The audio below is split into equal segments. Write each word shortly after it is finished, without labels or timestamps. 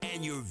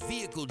ensuring your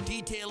vehicle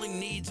detailing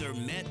needs are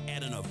met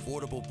at an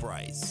affordable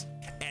price.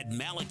 At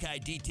Malachi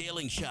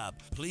Detailing Shop,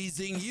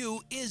 pleasing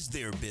you is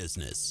their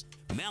business.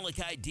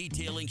 Malachi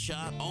Detailing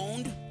Shop,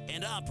 owned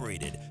and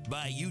operated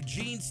by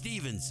Eugene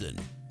Stevenson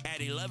at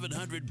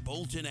 1100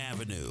 Bolton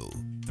Avenue.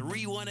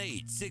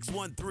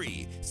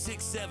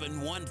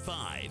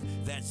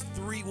 318-613-6715. That's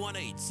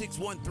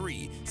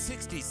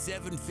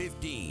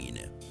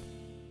 318-613-6715.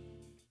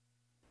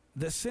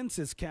 The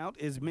census count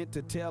is meant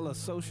to tell a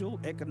social,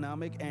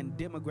 economic, and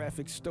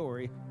demographic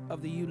story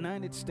of the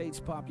United States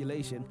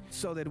population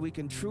so that we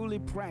can truly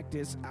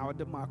practice our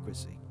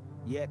democracy.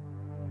 Yet,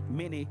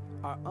 many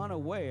are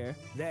unaware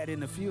that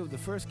in a few of the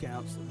first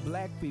counts,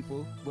 black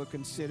people were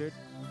considered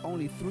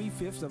only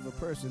 3/5 of a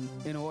person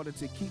in order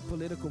to keep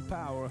political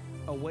power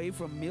away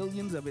from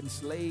millions of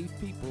enslaved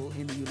people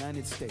in the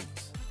United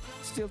States.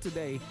 Still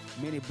today,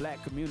 many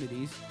black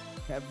communities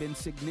have been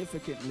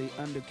significantly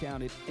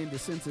undercounted in the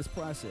census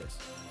process.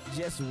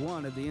 Just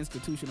one of the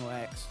institutional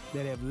acts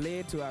that have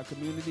led to our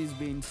communities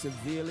being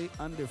severely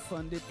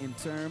underfunded in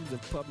terms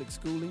of public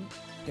schooling,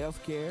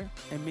 health care,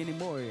 and many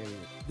more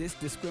areas. This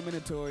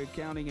discriminatory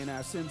counting in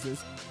our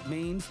census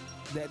means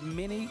that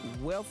many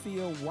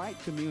wealthier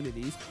white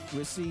communities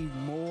receive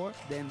more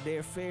than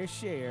their fair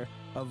share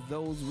of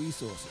those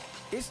resources.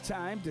 It's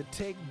time to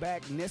take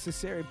back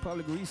necessary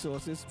public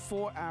resources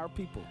for our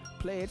people.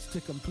 Pledge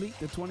to complete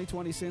the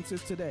 2020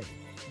 census today.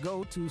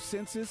 Go to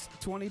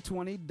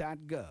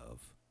census2020.gov.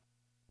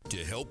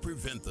 To help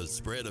prevent the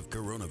spread of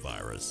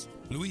coronavirus,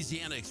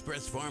 Louisiana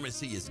Express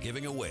Pharmacy is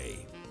giving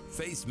away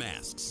face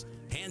masks,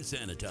 hand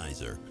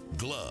sanitizer,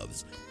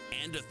 gloves,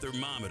 and a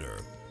thermometer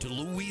to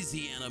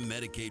Louisiana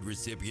Medicaid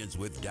recipients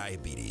with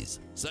diabetes,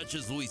 such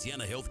as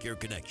Louisiana Healthcare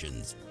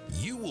Connections.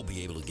 You will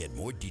be able to get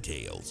more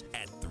details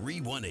at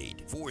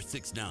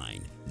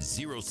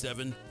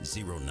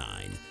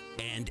 318-469-0709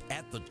 and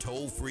at the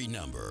toll-free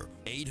number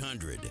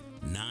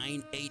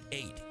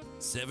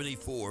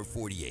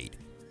 800-988-7448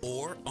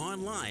 or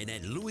online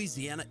at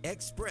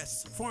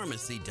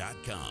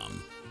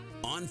LouisianaExpressPharmacy.com.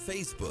 On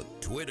Facebook,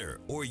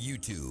 Twitter, or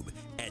YouTube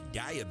at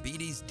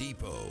Diabetes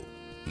Depot.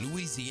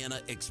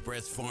 Louisiana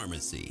Express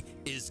Pharmacy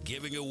is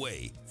giving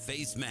away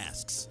face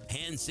masks,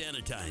 hand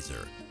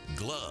sanitizer,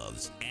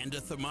 gloves, and a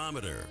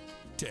thermometer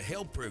to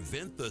help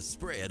prevent the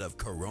spread of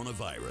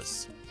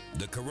coronavirus.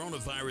 The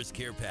coronavirus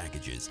care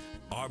packages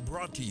are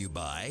brought to you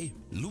by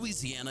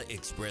Louisiana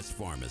Express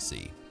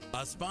Pharmacy,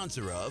 a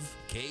sponsor of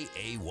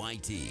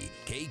KAYT,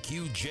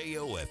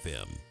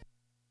 KQJO-FM.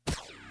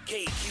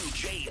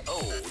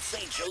 KQJO,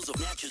 St. Joseph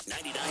Natchez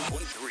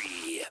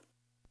 99.3.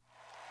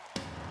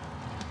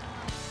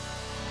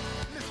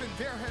 Listen,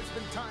 there has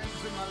been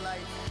times in my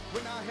life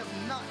when I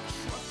have not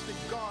trusted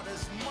God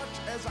as much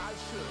as I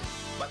should.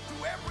 But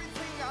through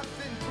everything I've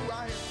been through,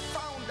 I have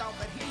found out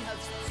that He has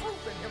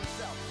proven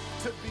Himself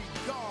to be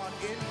God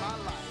in my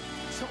life.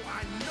 So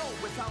I know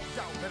without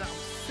doubt that I'm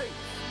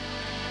safe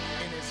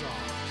in His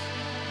arms.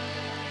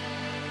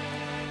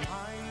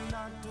 I'm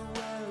not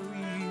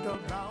worried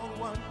about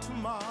what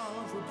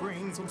tomorrow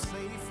brings. I'm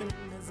safe in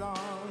His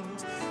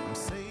arms. I'm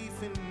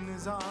safe in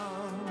His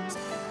arms.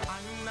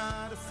 I'm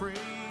not afraid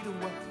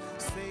of what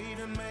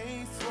Satan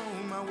may throw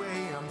my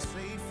way. I'm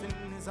safe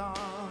in His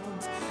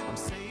arms. I'm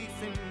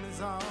safe in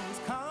His arms.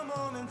 Come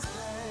on and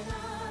say, I'm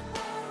not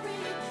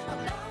worried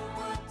about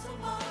what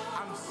tomorrow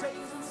I'm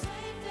safe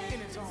in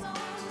His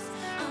arms.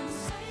 I'm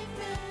safe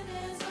in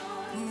His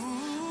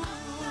arms.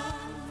 I'm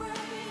not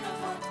afraid of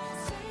what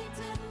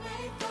Satan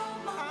may throw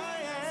my way.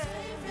 I'm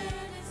safe in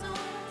His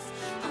arms.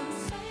 I'm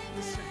safe in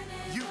His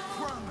arms. You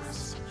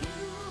promise. You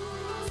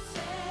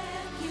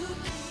said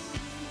you'd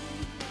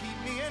keep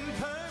me in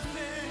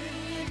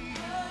perfect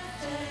peace.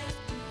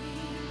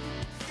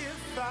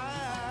 If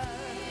I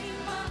keep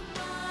my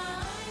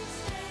mind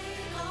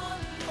stayed on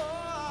you,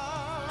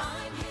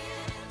 I'm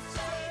here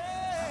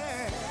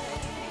safe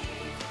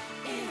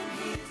in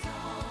His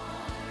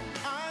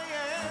arms. I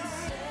am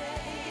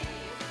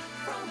safe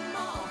from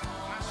all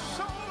harm. My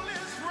soul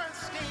is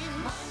resting.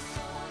 My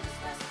soul is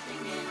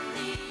resting in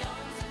the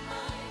arms of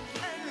my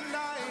King. And I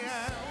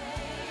am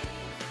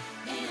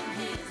safe in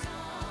His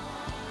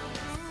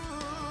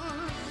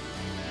arms.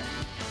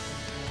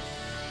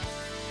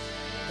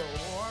 The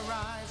war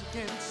rise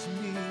against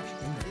me,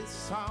 in this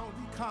I'll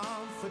be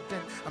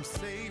confident. I'm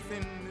safe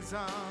in His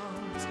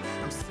arms.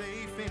 I'm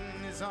safe in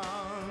His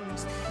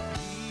arms.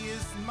 He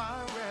is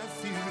my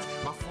refuge,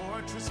 my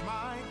fortress,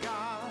 my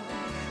God.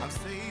 I'm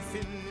safe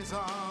in His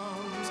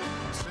arms.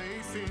 I'm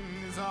safe in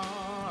His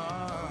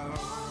arms.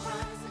 The war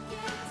rise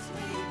against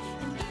me,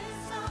 in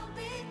this I'll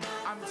be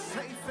confident. I'm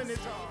safe in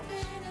His arms.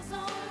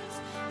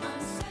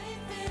 I'm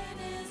safe in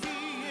His arms.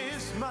 He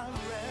is my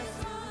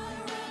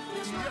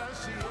refuge.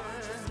 Yes, He is.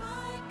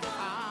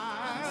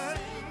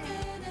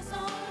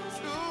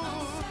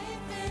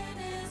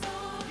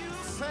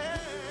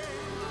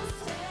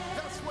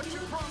 You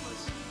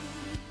promise,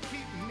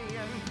 keep me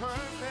in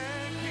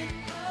perfect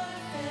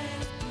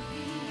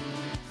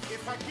peace.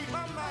 If I keep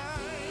my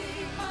mind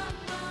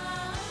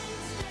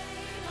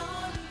stayed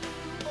on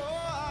you,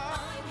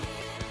 I'm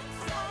here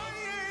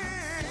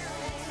safe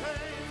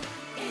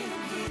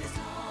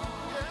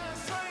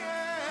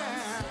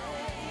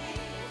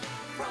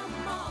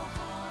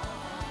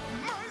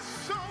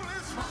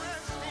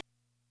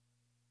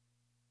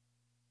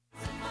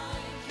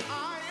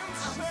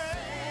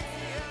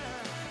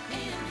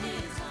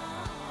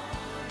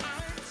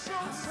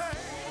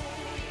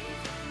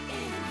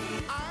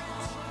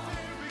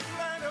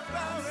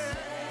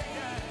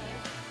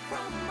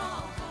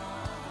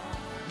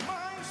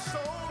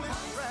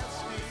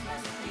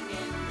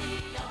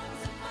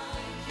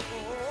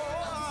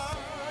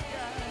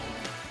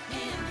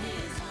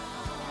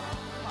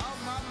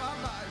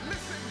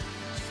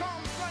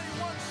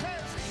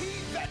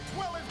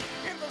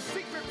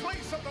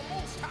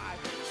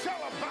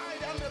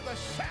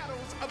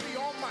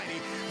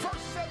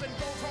 11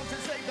 goes on to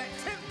say that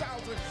 10,000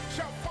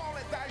 shall fall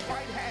at thy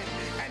right hand,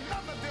 and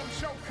none of them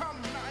shall come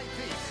nigh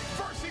thee.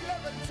 Verse 11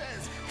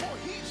 says, for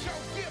he shall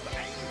give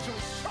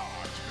angels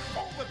charge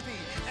over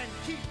thee and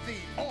keep thee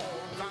all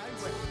thy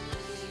way.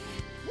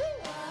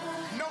 Woo!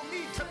 No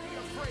need to be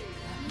afraid,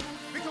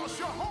 because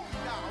you're home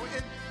now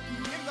in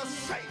the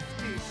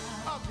safety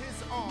of his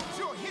arms.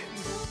 You're hidden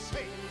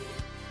safe.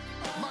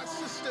 My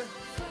sister,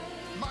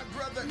 my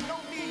brother, no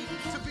need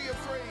to be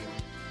afraid.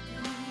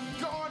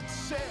 God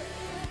said,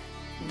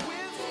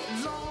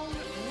 with long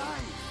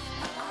life,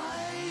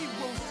 I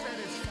will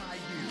satisfy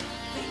you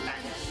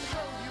and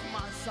show you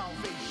my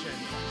salvation.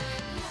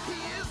 He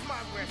is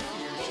my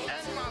refuge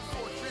and my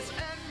fortress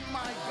and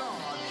my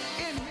God.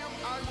 In him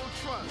I will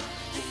trust.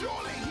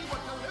 Surely he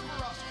will deliver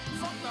us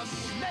from the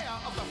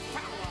snare of the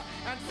fowler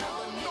and from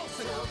the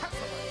noisome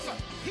pestilence.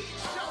 He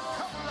shall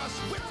cover us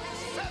with his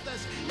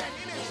feathers, and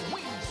in his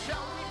wings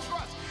shall we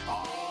trust.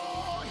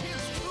 All his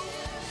truth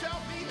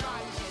shall be thy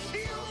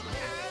shield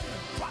and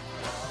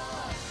buckler.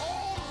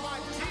 All my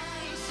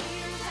tears,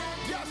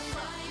 yes,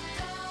 sir,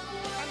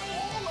 and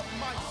all of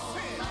my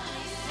sins. All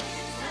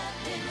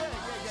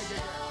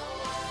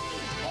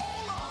of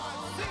my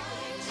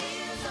sins.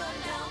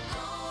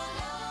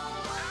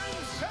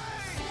 I'm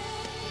safe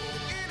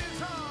in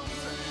his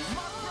arms.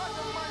 My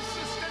brother, my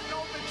sister,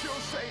 know that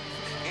you're safe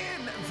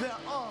in the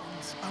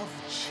arms of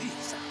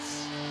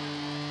Jesus.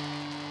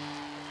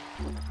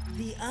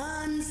 The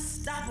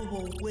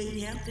Unstoppable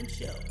Wade Hampton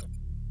Show.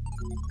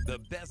 The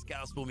best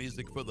gospel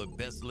music for the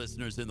best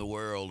listeners in the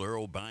world.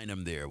 Earl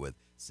Bynum there with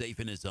Safe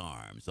in His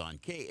Arms on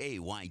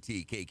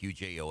KAYT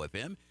KQJO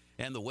FM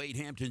and the Wade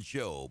Hampton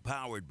Show,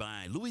 powered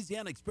by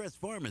Louisiana Express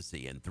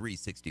Pharmacy and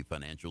 360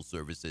 Financial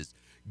Services.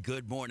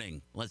 Good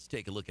morning. Let's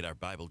take a look at our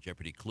Bible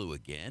Jeopardy clue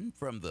again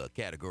from the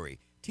category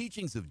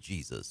Teachings of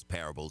Jesus,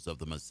 Parables of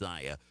the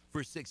Messiah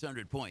for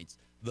 600 points.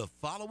 The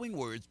following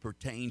words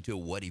pertain to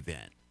what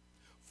event?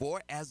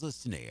 For as a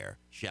snare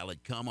shall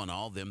it come on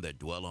all them that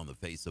dwell on the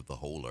face of the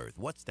whole earth.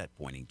 What's that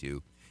pointing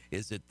to?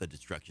 Is it the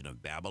destruction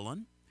of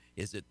Babylon?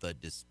 Is it the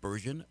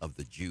dispersion of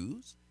the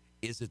Jews?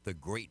 Is it the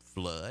great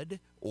flood?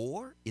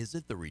 Or is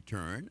it the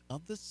return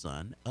of the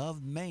Son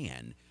of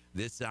Man?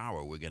 This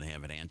hour, we're going to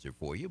have an answer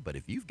for you, but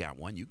if you've got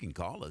one, you can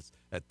call us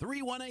at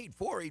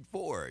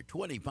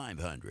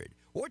 318-484-2500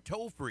 or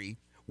toll free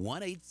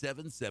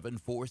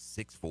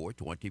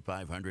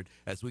 1-877-464-2500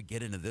 as we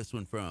get into this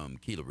one from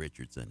Keela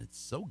Richardson. It's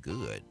so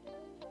good.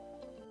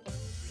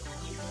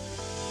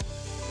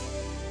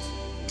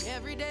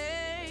 Every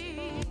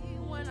day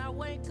when I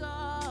wake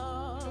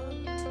up,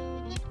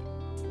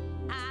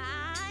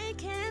 I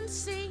can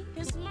see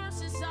his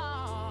mercies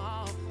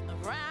all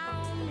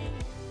around me.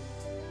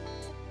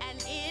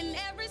 And in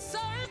every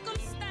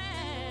circumstance,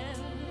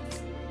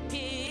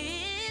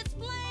 his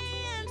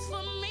plans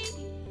for me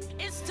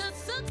is to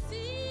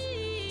succeed.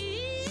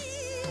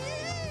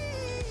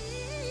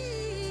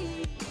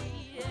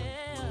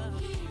 Yeah.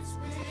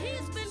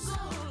 He's been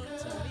good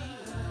to me.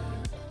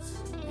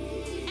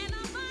 And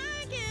I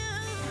thank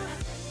him.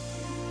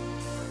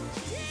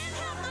 Didn't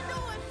have to do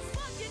it,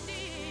 but you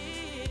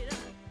did.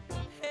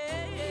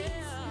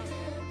 Yeah.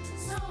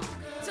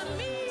 To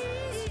me.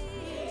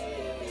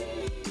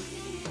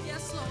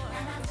 Yes, Lord.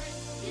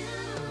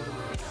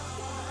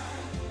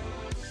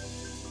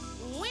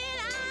 When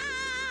I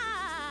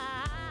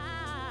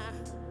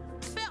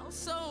felt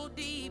so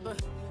deep,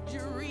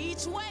 you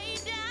reached way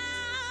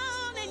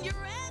down and you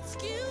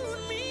rescued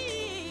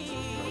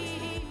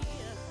me.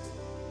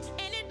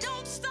 And it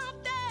don't stop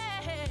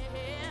there.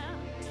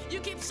 You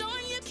keep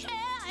showing your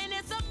care, and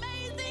it's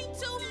amazing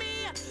to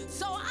me.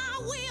 So I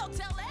will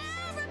tell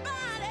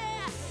everybody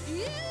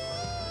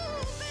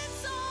you've been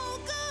so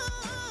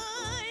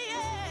good,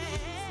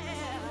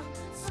 yeah,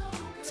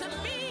 to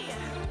me.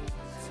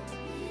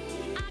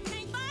 I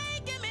can't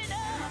thank him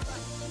enough.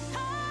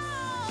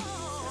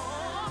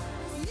 Oh,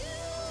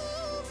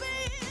 you've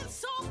been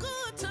so good.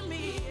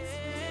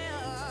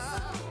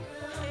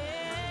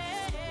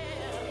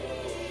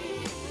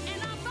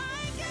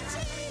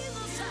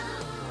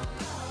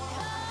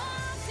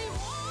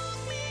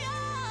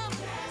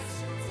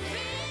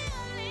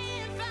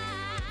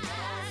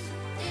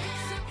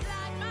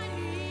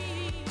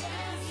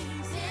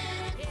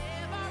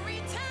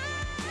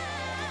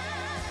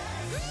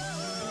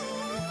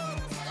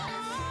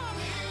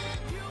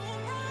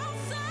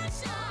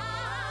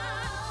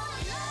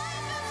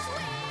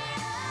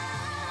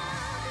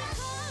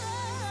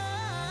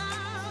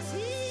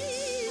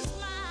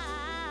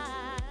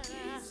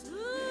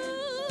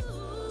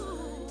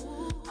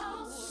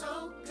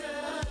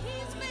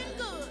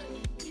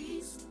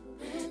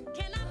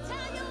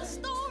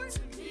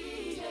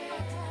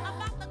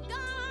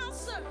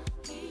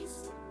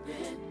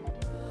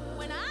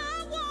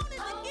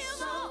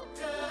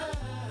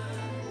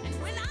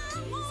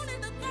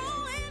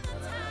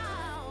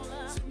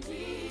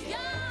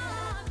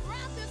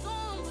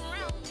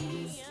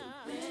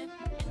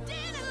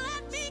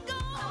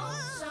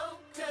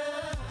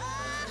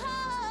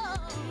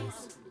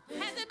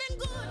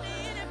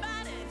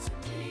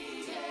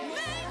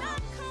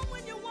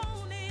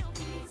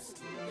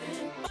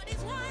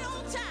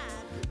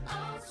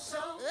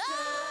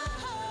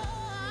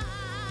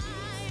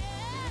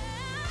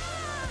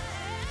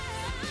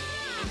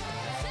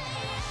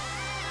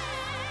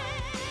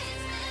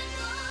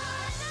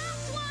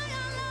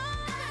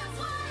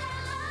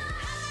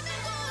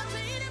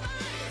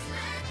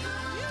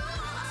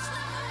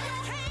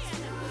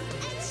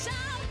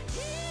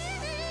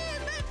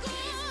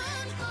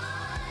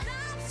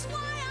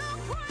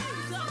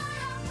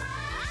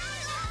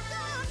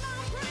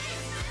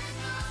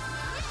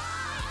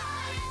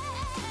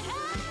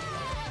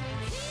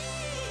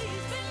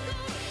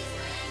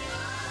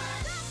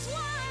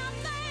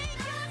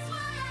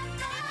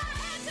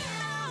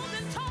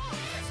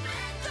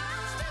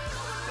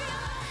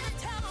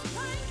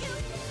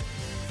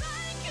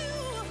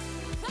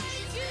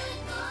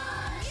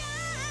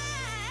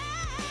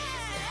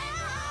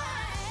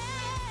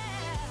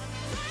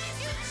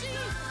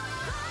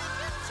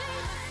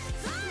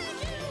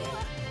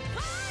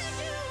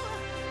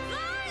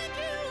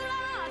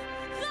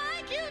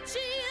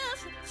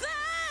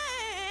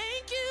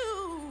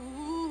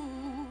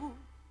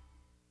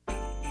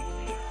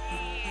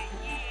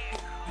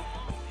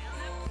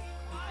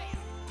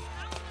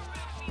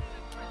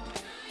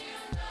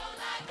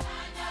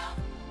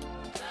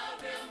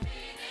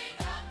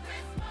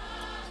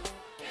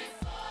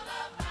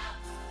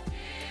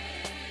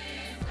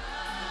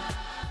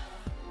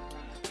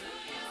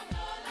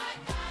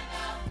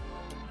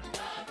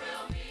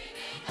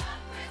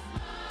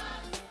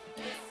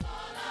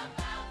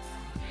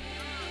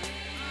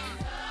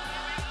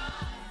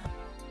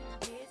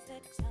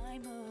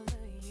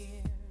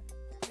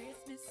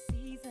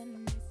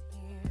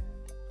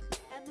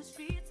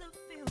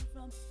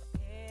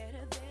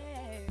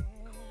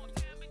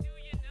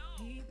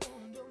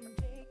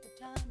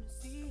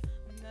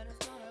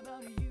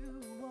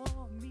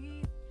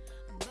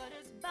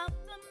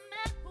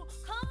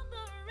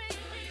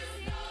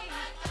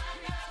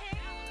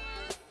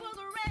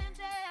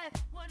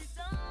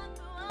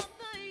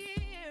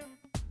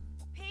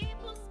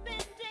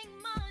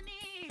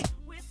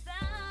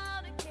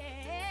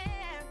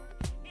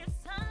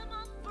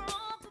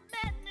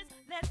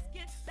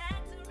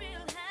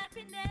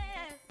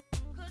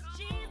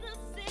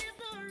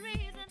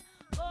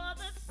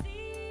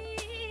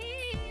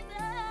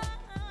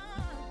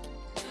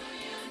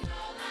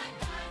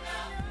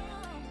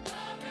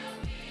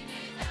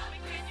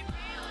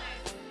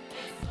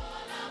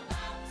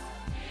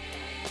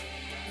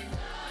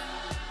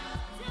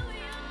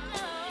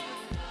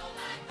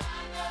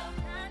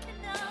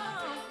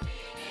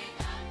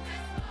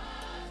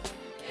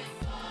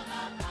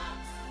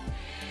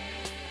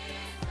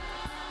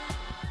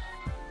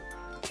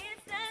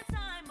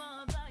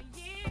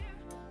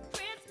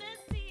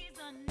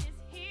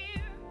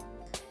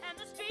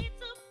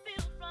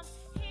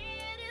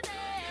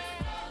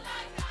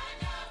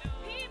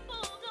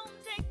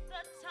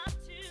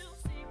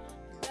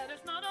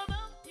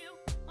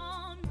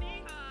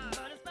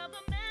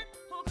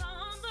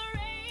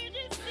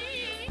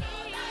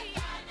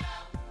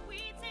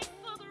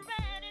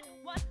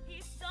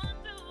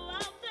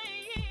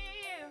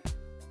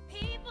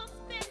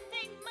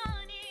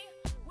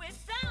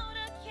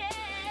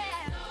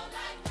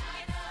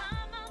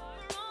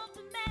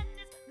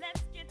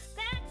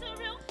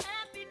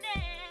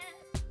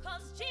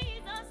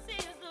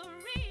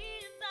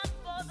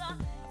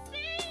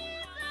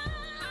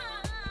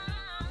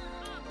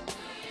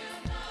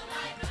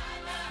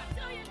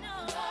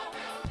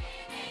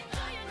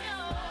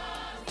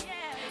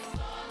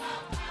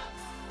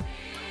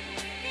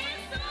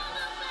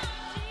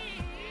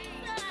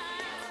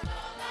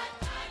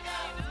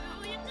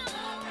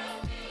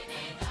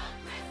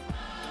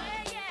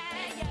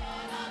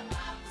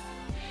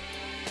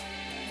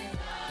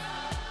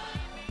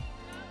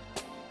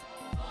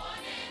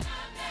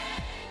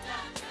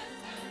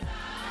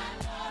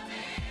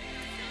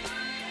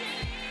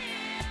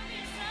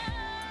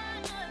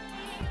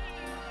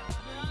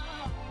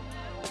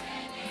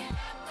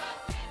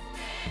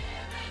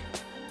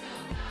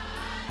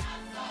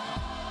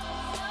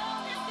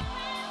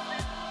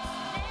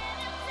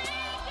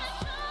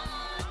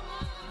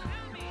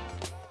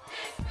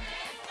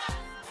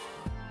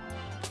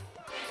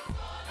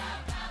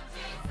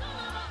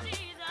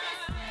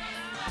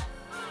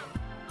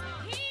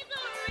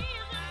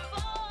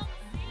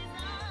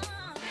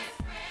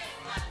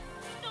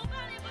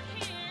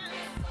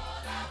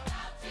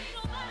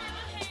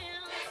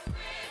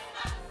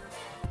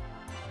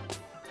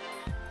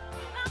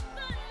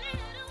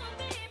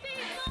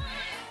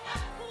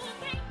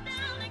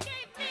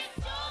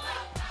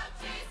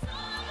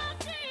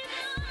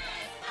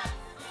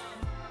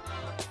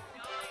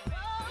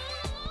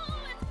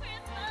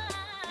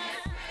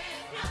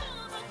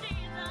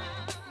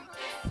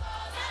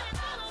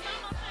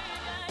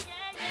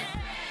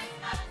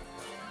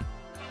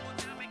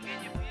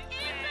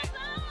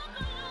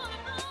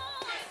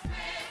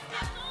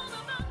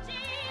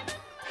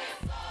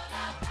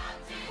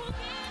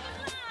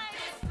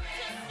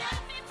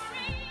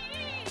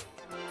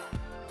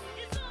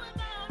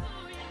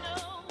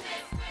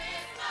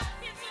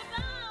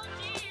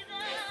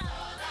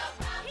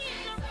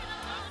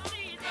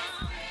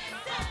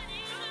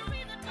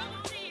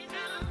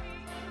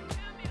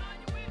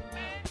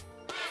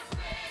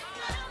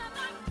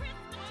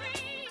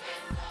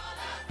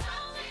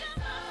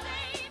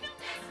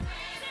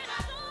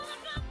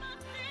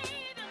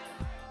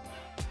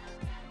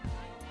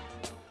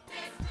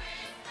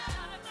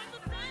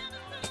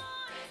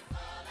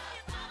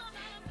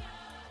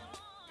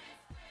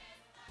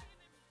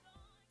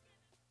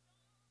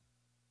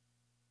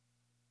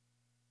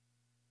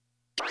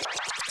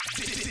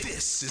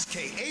 This is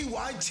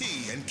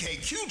KAYT and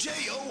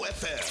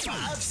KQJO-FM.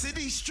 5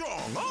 cities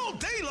strong all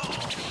day long.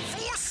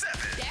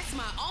 4-7. That's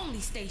my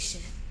only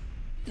station.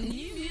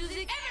 New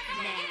music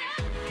every now.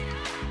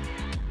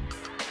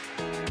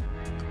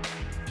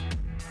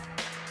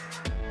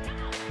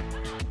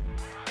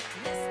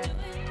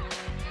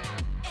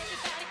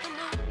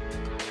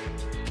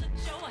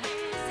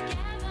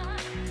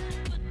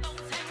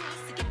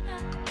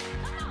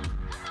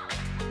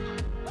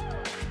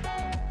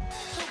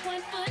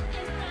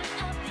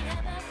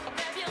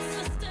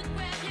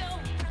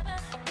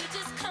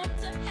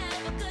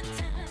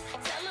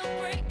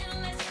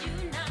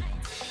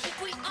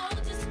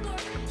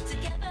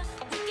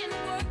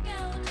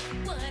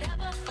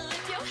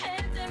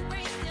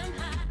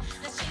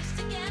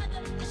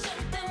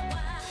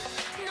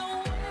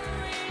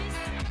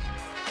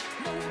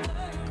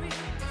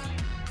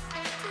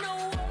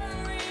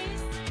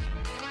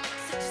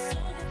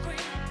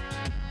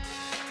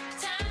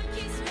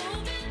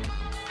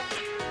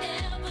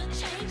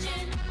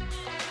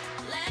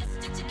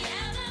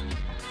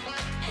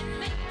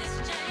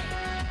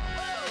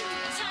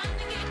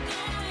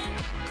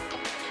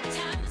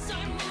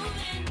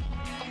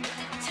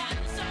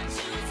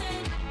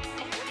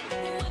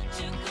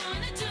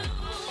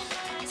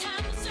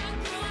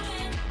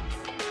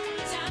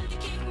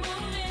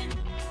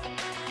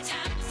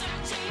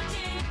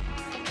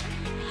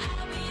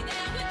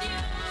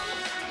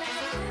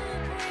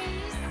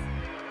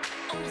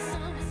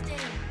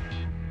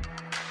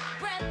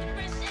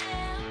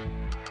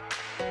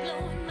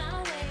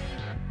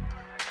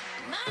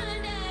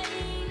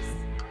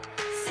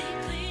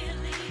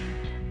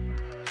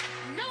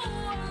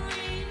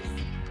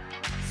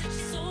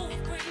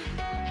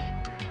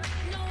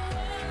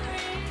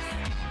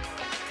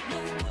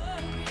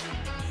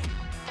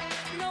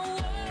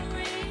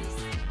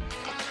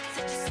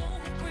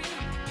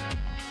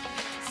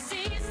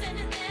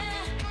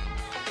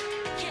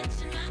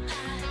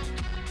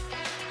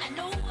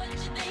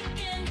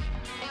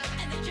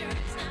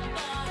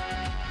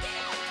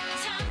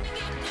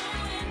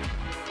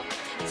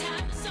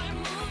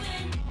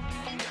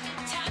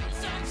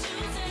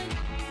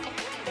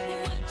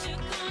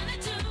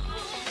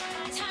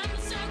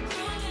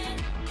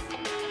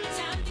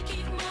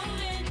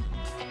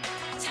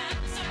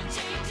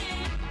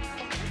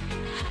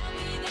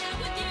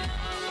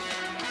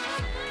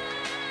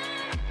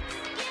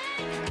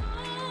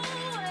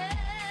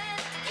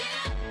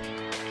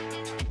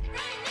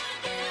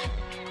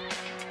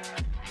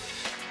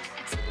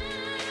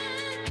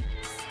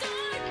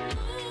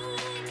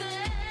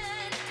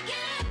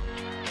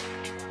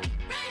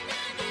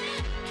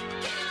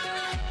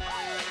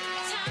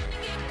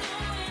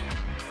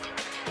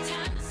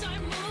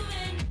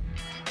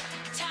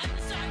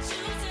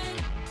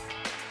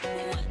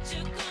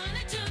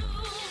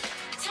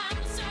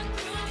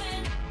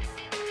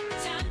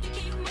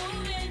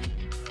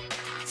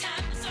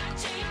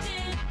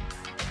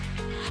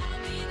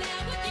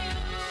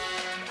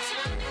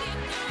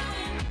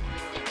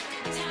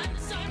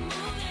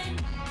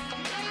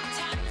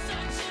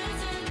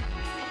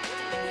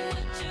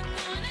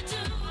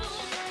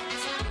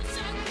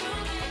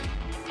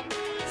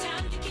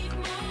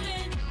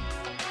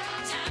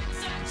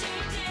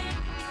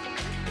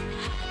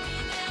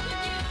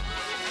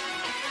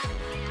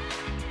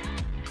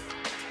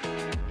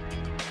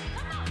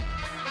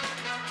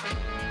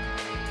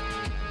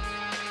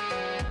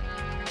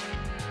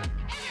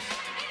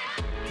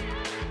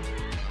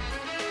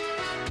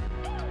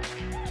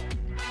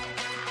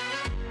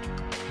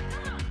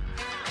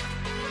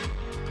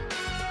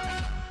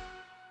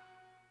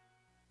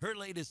 Her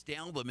latest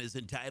album is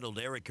entitled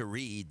Erica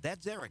Reed.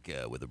 That's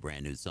Erica with a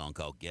brand new song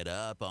called Get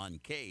Up on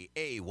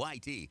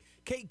KAYT,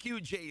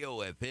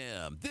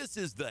 KQJO-FM. This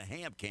is the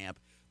Hamp Camp,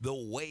 the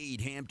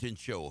Wade Hampton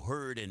Show,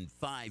 heard in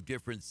 5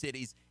 different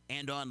cities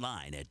and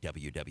online at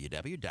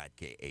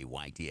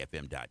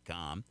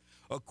www.kaytfm.com.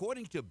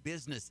 According to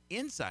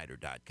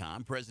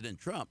BusinessInsider.com, President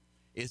Trump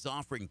is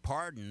offering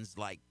pardons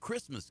like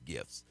Christmas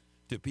gifts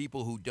to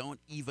people who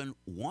don't even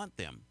want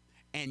them.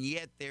 And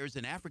yet there's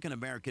an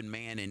African-American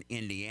man in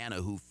Indiana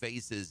who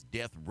faces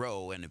death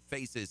row and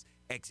faces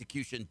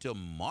execution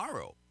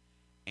tomorrow.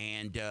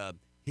 And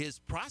his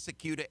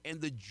prosecutor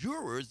and the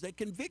jurors that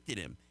convicted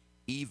him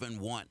even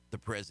want the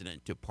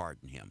president to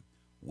pardon him.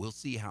 We'll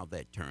see how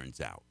that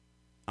turns out.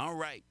 All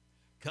right,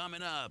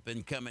 coming up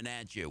and coming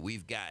at you,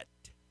 we've got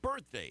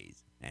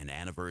birthdays and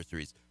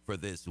anniversaries for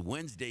this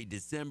Wednesday,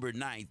 December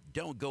 9th.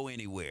 Don't go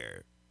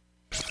anywhere.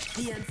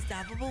 The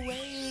unstoppable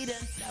Wade,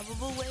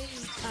 unstoppable Wade.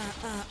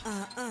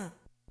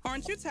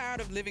 Aren't you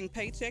tired of living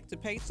paycheck to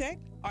paycheck?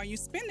 Are you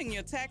spending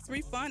your tax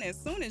refund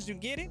as soon as you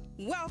get it?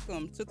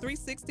 Welcome to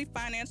 360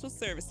 Financial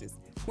Services.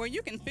 where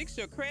you can fix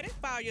your credit,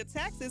 file your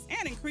taxes,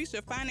 and increase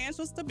your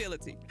financial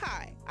stability.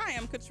 Hi, I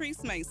am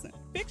Catrice Mason.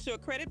 Fix your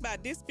credit by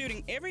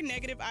disputing every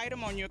negative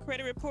item on your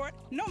credit report.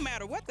 No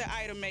matter what the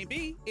item may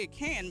be, it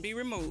can be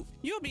removed.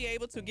 You'll be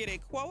able to get a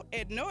quote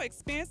at no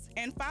expense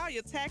and file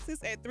your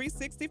taxes at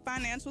 360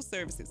 Financial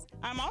Services.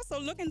 I'm also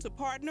looking to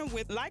partner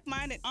with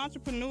like-minded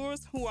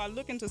entrepreneurs who are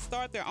looking to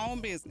start their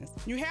own business.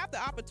 You have the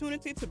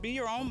opportunity to be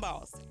your own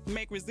boss,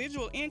 make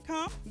residual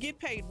income, get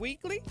paid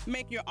weekly,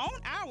 make your own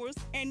hours,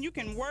 and you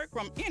can work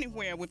from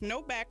anywhere with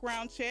no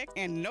background check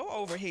and no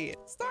overhead.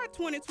 Start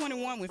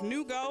 2021 with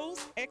new goals,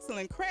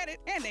 excellent credit,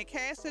 and a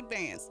cash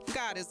advance.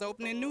 God is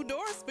opening new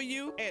doors for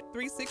you at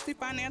 360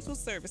 Financial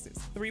Services,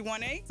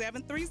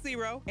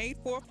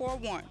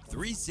 318-730-8441.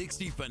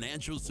 360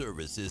 Financial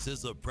Services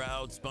is a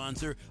proud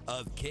sponsor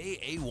of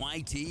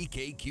KAYT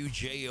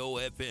KQJO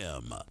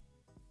FM.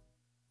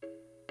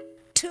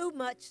 Too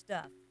much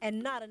stuff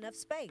and not enough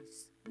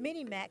space.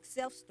 Minimax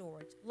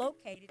Self-Storage,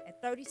 located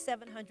at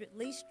 3700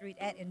 Lee Street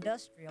at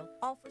Industrial,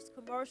 offers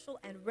commercial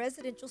and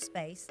residential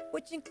space,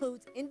 which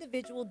includes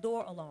individual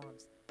door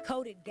alarms,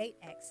 coded gate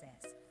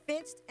access,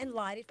 fenced and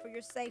lighted for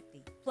your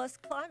safety, plus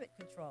climate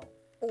control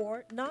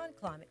or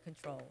non-climate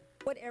control,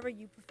 whatever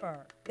you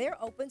prefer. They're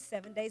open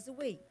 7 days a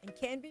week and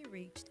can be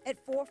reached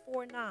at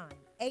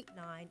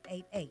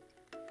 449-8988.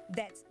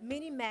 That's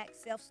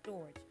Minimax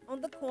Self-Storage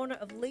on the corner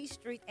of Lee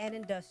Street and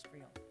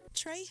Industrial.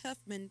 Trey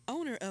Huffman,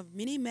 owner of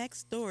Minimax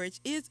Storage,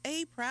 is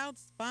a proud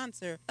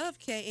sponsor of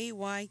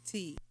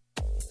KAYT.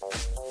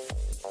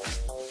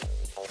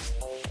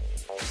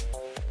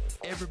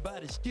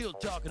 Everybody's still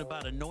talking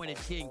about Anointed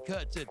King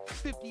Cuts at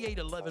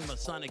 5811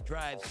 Masonic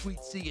Drive,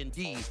 Suite C and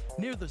D,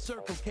 near the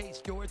Circle K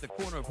store at the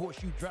corner of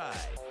Horseshoe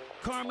Drive.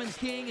 Carmen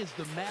King is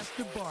the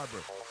master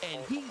barber,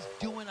 and he's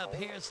doing up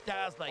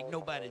hairstyles like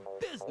nobody's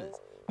business.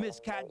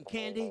 Miss Cotton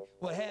Candy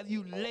will have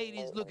you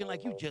ladies looking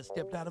like you just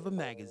stepped out of a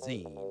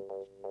magazine.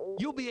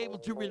 You'll be able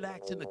to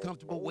relax in the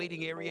comfortable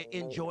waiting area,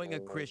 enjoying a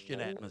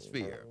Christian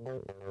atmosphere.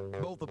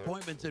 Both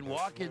appointments and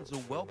walk-ins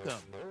are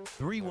welcome.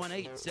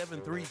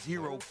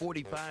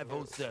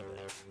 318-730-4507.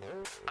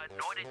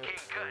 Anointed King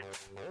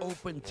Cuts.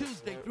 Open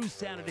Tuesday through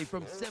Saturday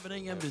from 7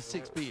 a.m. to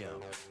 6 p.m.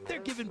 They're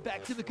giving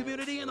back to the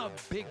community in a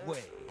big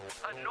way.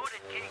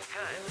 Anointed King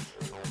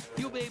Cuts.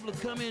 You'll be able to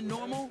come in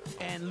normal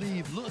and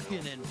leave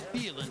looking and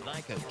feeling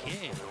like a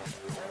king.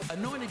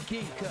 Anointed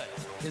King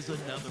Cuts is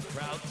another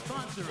proud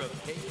sponsor of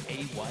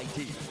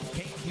KAYT,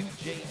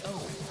 KQJO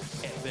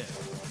FM.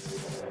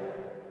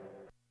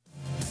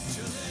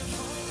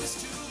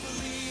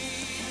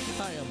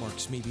 Hi, I'm Mark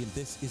Smeby, and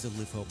this is a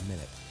Live Hope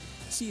Minute.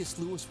 C.S.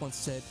 Lewis once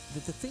said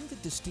that the thing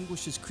that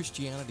distinguishes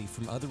Christianity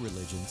from other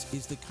religions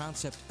is the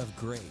concept of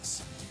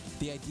grace.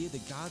 The idea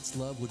that God's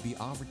love would be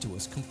offered to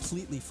us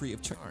completely free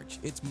of charge.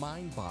 It's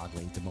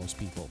mind-boggling to most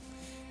people.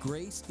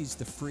 Grace is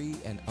the free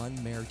and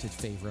unmerited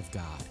favor of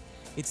God.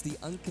 It's the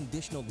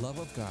unconditional love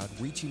of God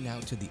reaching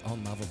out to the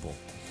unlovable.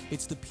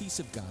 It's the peace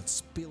of God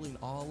spilling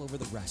all over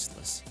the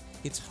restless.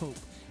 It's hope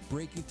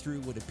breaking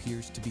through what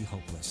appears to be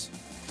hopeless.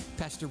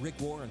 Pastor Rick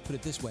Warren put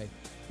it this way: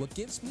 what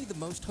gives me the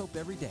most hope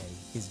every day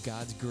is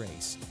God's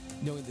grace,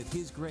 knowing that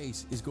His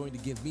grace is going to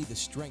give me the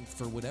strength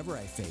for whatever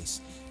I face,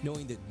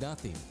 knowing that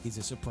nothing is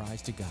a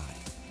surprise to God.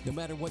 No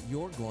matter what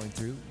you're going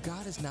through,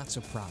 God is not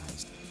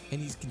surprised,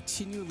 and He's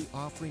continually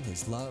offering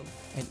His love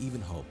and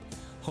even hope.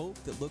 Hope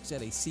that looks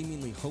at a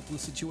seemingly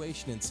hopeless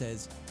situation and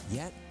says,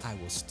 yet I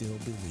will still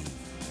believe.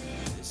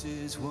 This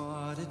is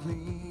what it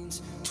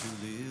means to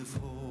live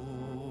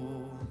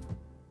whole.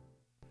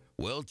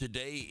 Well,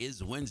 today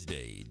is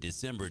Wednesday,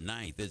 December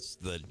 9th. It's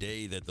the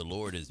day that the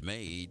Lord has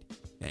made,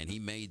 and He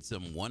made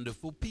some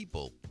wonderful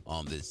people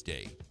on this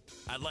day.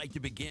 I'd like to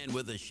begin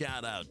with a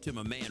shout out to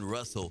my man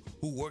Russell,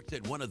 who works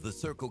at one of the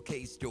Circle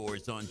K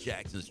stores on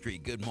Jackson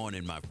Street. Good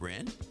morning, my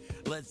friend.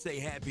 Let's say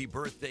happy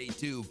birthday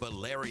to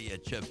Valeria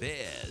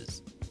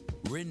Chavez,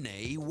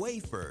 Renee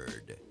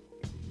Wayford,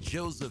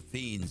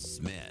 Josephine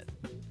Smith,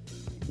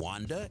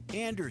 Wanda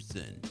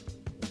Anderson,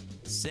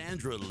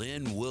 Sandra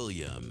Lynn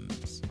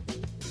Williams,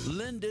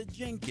 Linda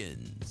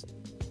Jenkins,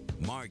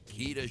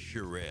 Marquita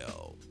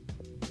Sherrill,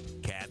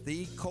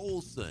 Kathy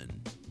Colson,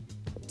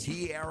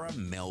 Tiara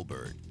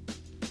Melbert,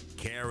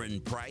 Karen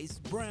Price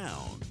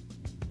Brown,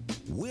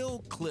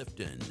 Will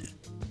Clifton,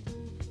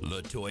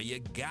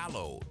 Latoya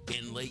Gallo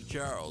in Lake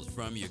Charles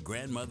from your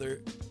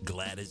grandmother,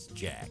 Gladys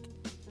Jack,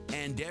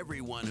 and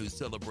everyone who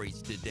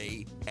celebrates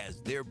today as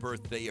their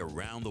birthday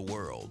around the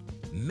world.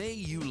 May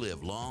you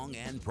live long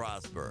and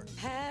prosper.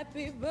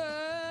 Happy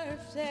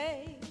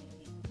birthday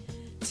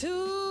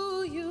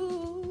to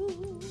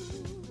you.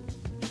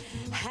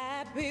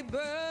 Happy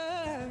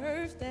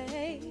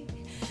birthday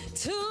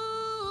to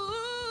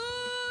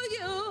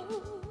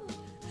you.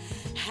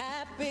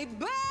 Happy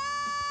birthday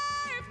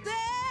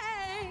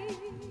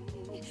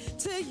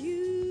to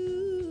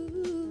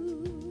you.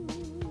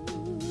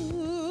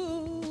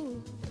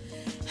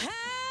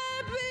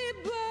 Happy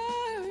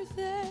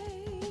birthday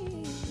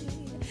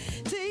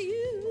to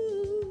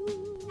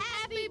you.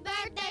 Happy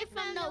birthday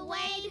from the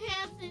Wade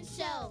Hampton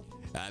Show.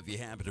 If you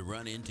happen to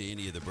run into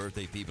any of the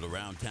birthday people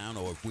around town,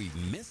 or if we've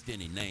missed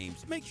any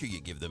names, make sure you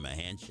give them a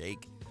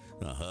handshake,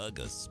 a hug,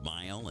 a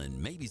smile,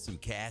 and maybe some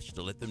cash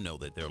to let them know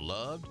that they're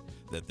loved,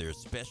 that they're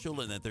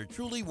special, and that they're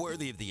truly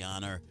worthy of the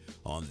honor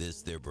on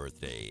this, their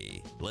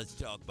birthday. Let's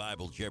talk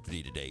Bible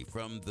Jeopardy today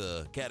from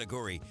the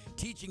category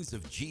Teachings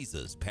of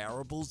Jesus,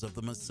 Parables of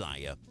the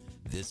Messiah.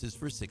 This is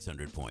for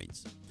 600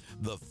 points.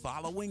 The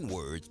following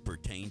words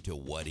pertain to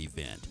what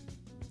event?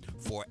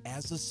 For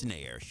as a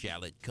snare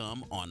shall it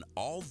come on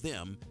all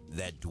them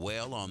that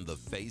dwell on the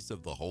face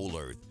of the whole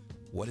earth.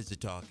 What is it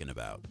talking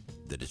about?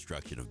 The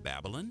destruction of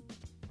Babylon?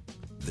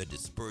 The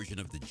dispersion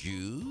of the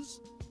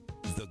Jews?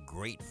 The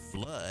great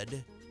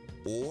flood?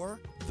 Or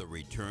the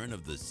return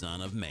of the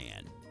Son of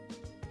Man?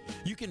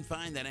 You can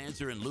find that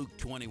answer in Luke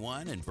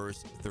 21 and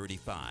verse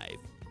 35.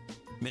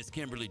 Miss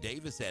Kimberly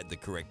Davis had the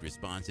correct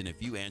response, and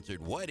if you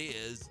answered, what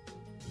is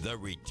the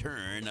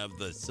return of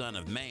the Son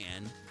of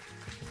Man?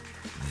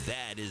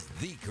 That is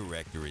the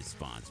correct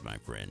response, my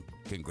friend.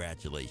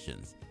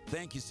 Congratulations.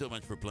 Thank you so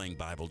much for playing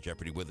Bible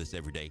Jeopardy with us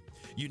every day.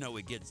 You know,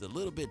 it gets a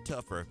little bit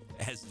tougher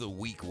as the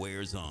week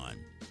wears on.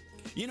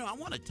 You know, I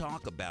want to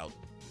talk about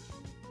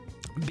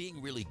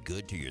being really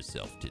good to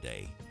yourself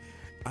today.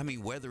 I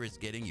mean, whether it's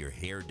getting your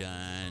hair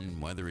done,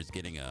 whether it's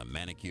getting a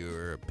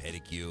manicure, a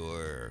pedicure,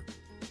 or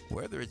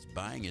whether it's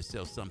buying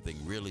yourself something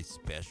really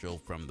special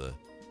from the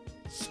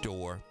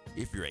store,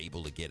 if you're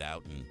able to get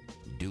out and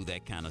do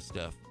that kind of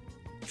stuff.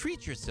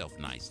 Treat yourself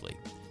nicely.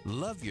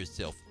 Love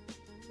yourself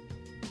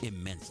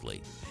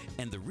immensely.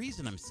 And the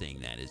reason I'm saying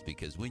that is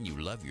because when you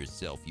love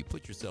yourself, you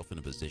put yourself in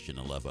a position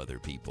to love other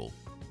people.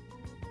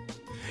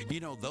 You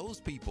know, those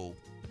people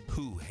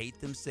who hate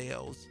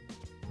themselves,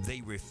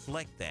 they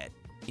reflect that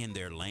in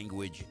their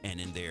language and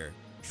in their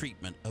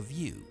treatment of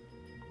you.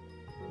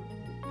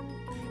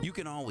 You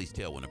can always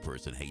tell when a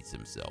person hates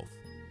himself.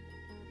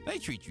 They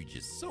treat you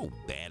just so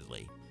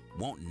badly,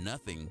 want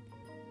nothing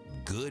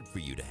good for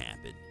you to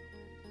happen.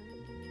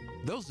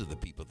 Those are the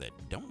people that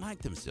don't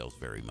like themselves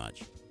very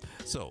much.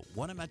 So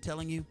what am I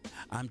telling you?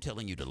 I'm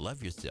telling you to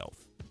love yourself.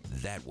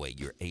 That way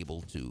you're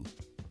able to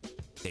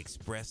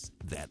express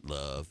that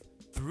love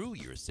through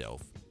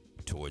yourself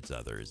towards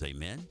others.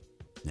 Amen?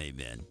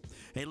 Amen.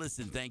 Hey,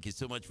 listen, thank you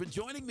so much for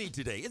joining me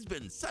today. It's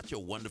been such a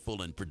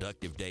wonderful and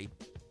productive day.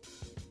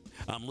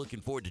 I'm looking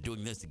forward to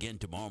doing this again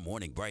tomorrow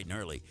morning, bright and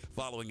early,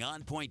 following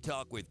On Point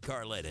Talk with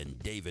Carlette and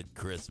David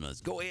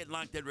Christmas. Go ahead and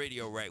lock that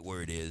radio right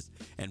where it is.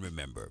 And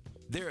remember,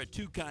 there are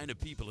two kinds of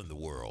people in the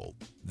world.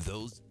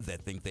 Those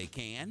that think they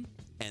can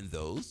and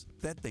those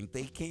that think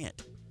they can't.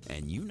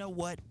 And you know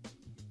what?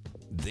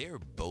 They're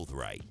both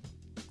right.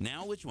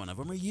 Now, which one of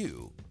them are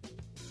you?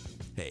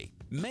 Hey,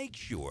 make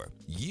sure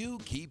you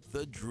keep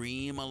the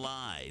dream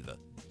alive.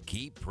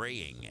 Keep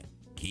praying.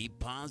 Keep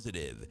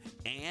positive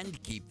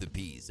and keep the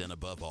peace. And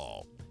above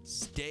all,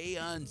 stay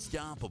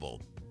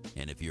unstoppable.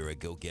 And if you're a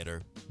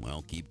go-getter,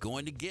 well, keep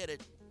going to get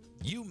it.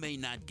 You may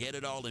not get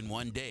it all in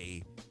one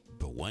day,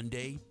 but one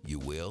day you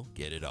will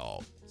get it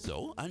all.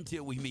 So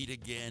until we meet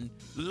again,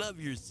 love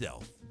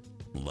yourself,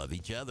 love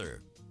each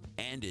other,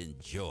 and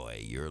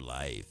enjoy your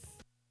life.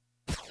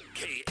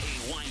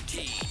 KAYT,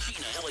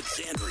 Gina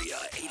Alexandria,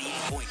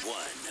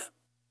 88.1.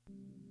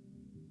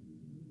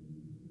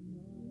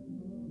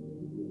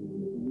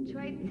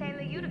 Troy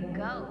Taylor, you the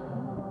GOAT.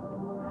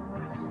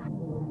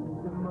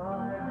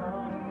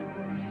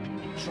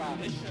 Try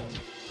this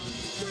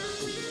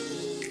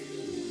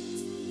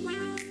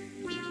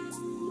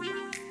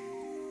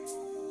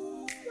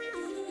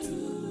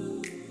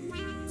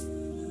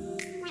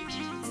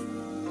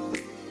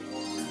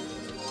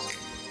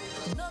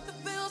Nothing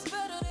feels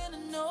better than to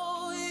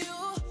know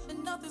you,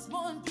 and nothing's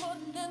more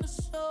important than to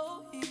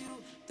show you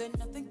that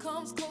nothing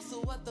comes close to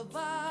what the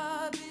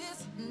vibe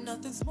is.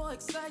 Nothing's more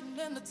exciting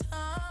than the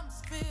time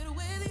spent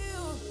with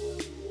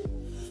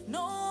you.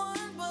 No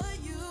one but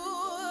you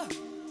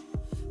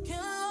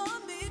can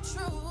love me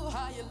true.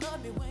 How you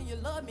love me when you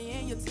love me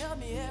and you tell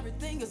me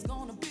everything is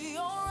gonna be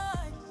alright.